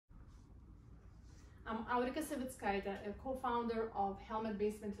I'm Aurika Savitskaite, a co-founder of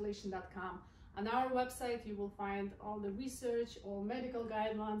helmetbasedventilation.com. On our website, you will find all the research, all medical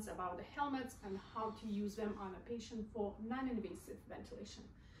guidelines about the helmets and how to use them on a patient for non-invasive ventilation.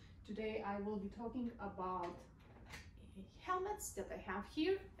 Today, I will be talking about helmets that I have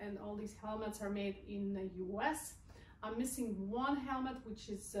here, and all these helmets are made in the US. I'm missing one helmet, which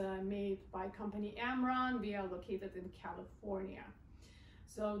is made by company Amron. We are located in California.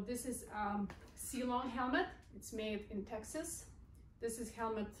 So this is C-Long helmet. It's made in Texas. This is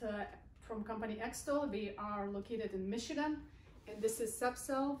helmet from company Extol. We are located in Michigan. And this is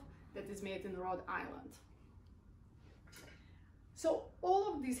SUBSALVE that is made in Rhode Island. So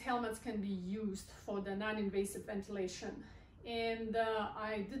all of these helmets can be used for the non-invasive ventilation. And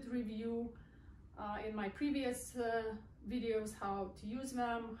I did review in my previous videos how to use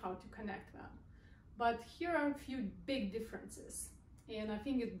them, how to connect them. But here are a few big differences. And I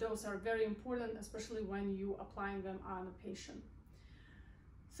think those are very important, especially when you applying them on a patient.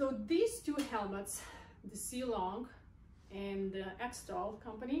 So these two helmets, the C-Long and the Extol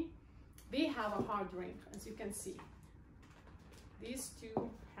company, they have a hard ring, as you can see. These two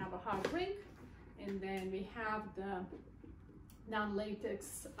have a hard ring, and then we have the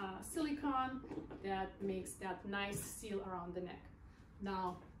non-latex silicone that makes that nice seal around the neck.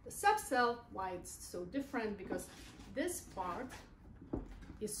 Now, the SUBSALVE, why it's so different, because this part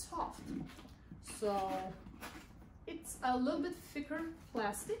is soft. So it's a little bit thicker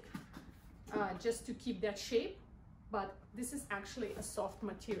plastic just to keep that shape, but this is actually a soft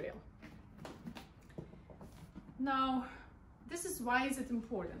material. Now, this is why is it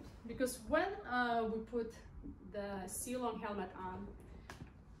important, because when we put the C-Long helmet on,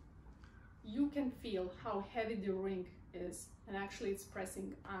 you can feel how heavy the ring is, and actually it's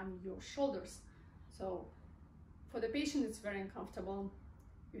pressing on your shoulders. So for the patient, it's very uncomfortable.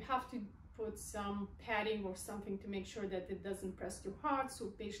 You have to put some padding or something to make sure that it doesn't press too hard, so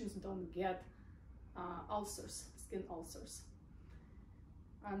patients don't get ulcers, skin ulcers.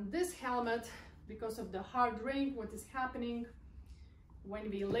 On this helmet, because of the hard ring, what is happening when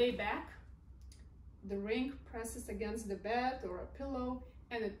we lay back, the ring presses against the bed or a pillow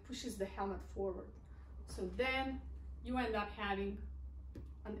and it pushes the helmet forward. So then you end up having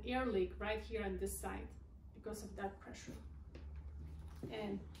an air leak right here on this side because of that pressure.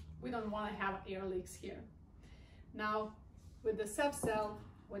 And we don't want to have air leaks here. Now, with the SUBSALVE,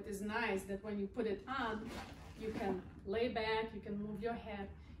 what is nice that when you put it on, you can lay back, you can move your head.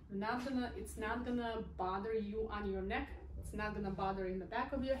 It's not gonna bother you on your neck. It's not gonna bother in the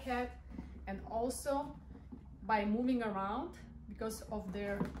back of your head. And also, by moving around, because of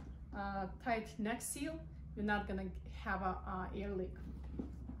their tight neck seal, you're not gonna have a air leak.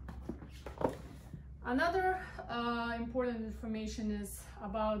 Another important information is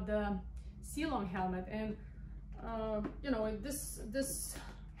about the C-Long helmet, and you know, this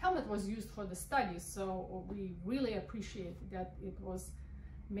helmet was used for the studies, so we really appreciate that it was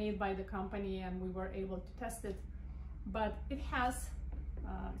made by the company and we were able to test it. But it has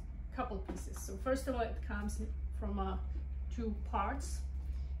a couple pieces. So first of all, it comes from two parts,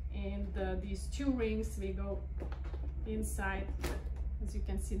 and these two rings, they go inside, as you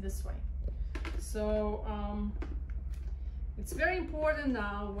can see this way. So it's very important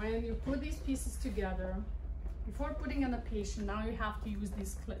now when you put these pieces together, before putting on a patient, now you have to use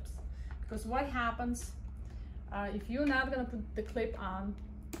these clips. Because what happens, if you're not gonna put the clip on,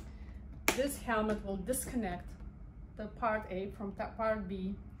 this helmet will disconnect the part A from part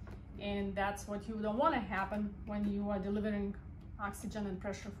B, and that's what you don't want to happen when you are delivering oxygen and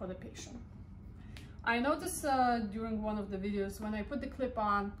pressure for the patient. I noticed during one of the videos, when I put the clip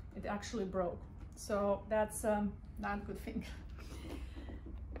on, it actually broke. So that's not a good thing.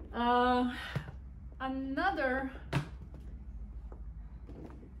 Another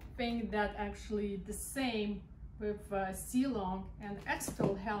thing that actually the same with C-Long and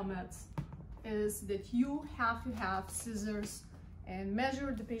Extol helmets is that you have to have scissors and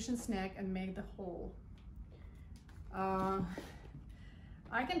measure the patient's neck and make the hole.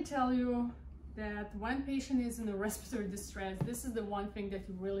 I can tell you that when patient is in a respiratory distress, this is the one thing that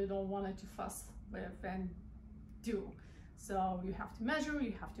you really don't want to fuss with and do. So you have to measure,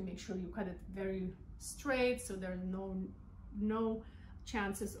 you have to make sure you cut it very straight so there are no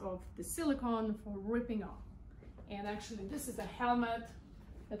chances of the silicone for ripping off. And actually this is a helmet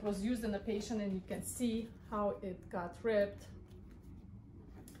that was used in a patient, and you can see how it got ripped.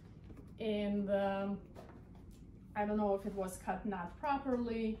 And I don't know if it was cut not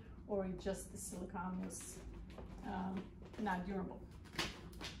properly or it just the silicone was not durable.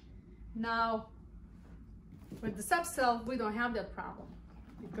 Now, with the SUBSALVE, we don't have that problem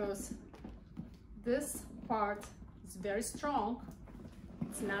because this part is very strong.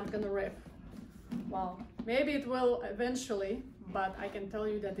 It's not gonna rip. Well, maybe it will eventually, but I can tell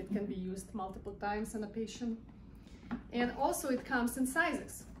you that it can be used multiple times on a patient. And also it comes in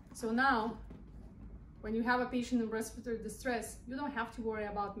sizes. So now, when you have a patient in respiratory distress, you don't have to worry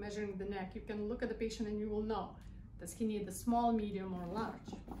about measuring the neck. You can look at the patient and you will know, does he need a small, medium, or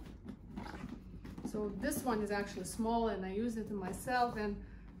large? So this one is actually small, and I used it myself, and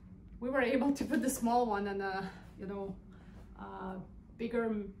we were able to put the small one on a,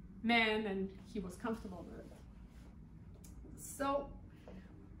 bigger man, and he was comfortable with it. So,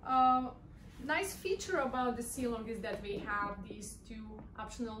 nice feature about the C-Long is that we have these two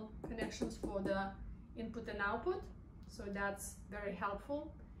optional connections for the input and output, so that's very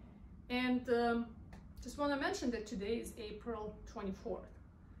helpful. And just want to mention that today is April 24th,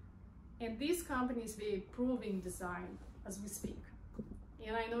 and these companies, they're improving design as we speak.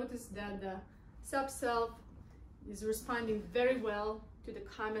 And I noticed that the SUBSALVE is responding very well to the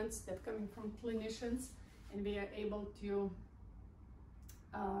comments that coming from clinicians, and we are able to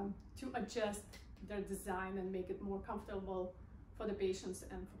adjust their design and make it more comfortable for the patients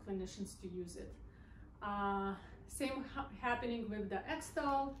and for clinicians to use it. Same happening with the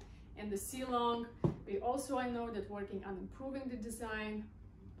Extol and the C-Long. We also, I know, that working on improving the design.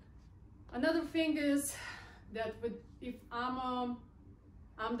 Another thing is that if I'm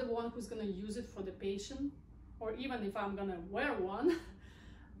the one who's gonna use it for the patient, or even if I'm gonna wear one,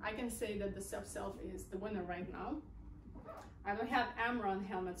 I can say that the SUBSALVE is the winner right now. I don't have Amron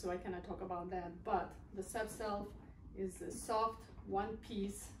helmet, so I cannot talk about that, but the SUBSALVE is a soft one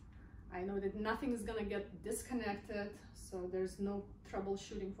piece. I know that nothing is gonna get disconnected, so there's no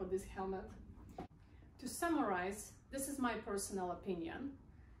troubleshooting for this helmet. To summarize, this is my personal opinion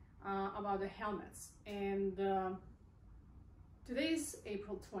about the helmets. And today is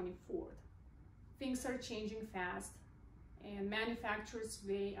April 24th. Things are changing fast, and manufacturers,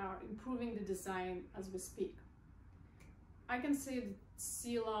 they are improving the design as we speak. I can say that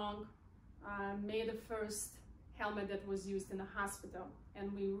C-Long made the first helmet that was used in a hospital,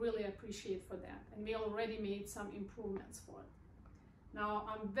 and we really appreciate for that. And we already made some improvements for it. Now,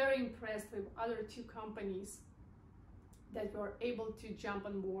 I'm very impressed with other two companies that were able to jump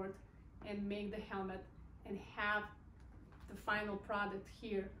on board and make the helmet and have the final product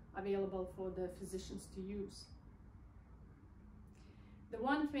here available for the physicians to use. The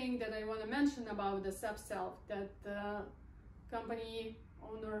one thing that I want to mention about the SUBSALVE, that the company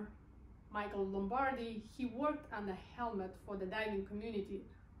owner Michael Lombardi, he worked on the helmet for the diving community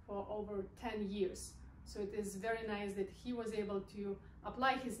for over 10 years. So it is very nice that he was able to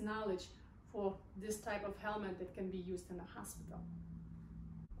apply his knowledge for this type of helmet that can be used in a hospital.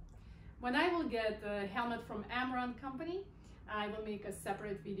 When I will get the helmet from Amron company, I will make a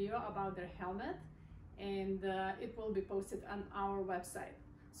separate video about their helmet, and it will be posted on our website.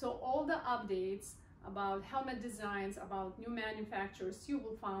 So all the updates about helmet designs, about new manufacturers, you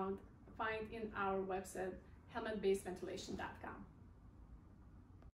will find in our website, helmetbasedventilation.com.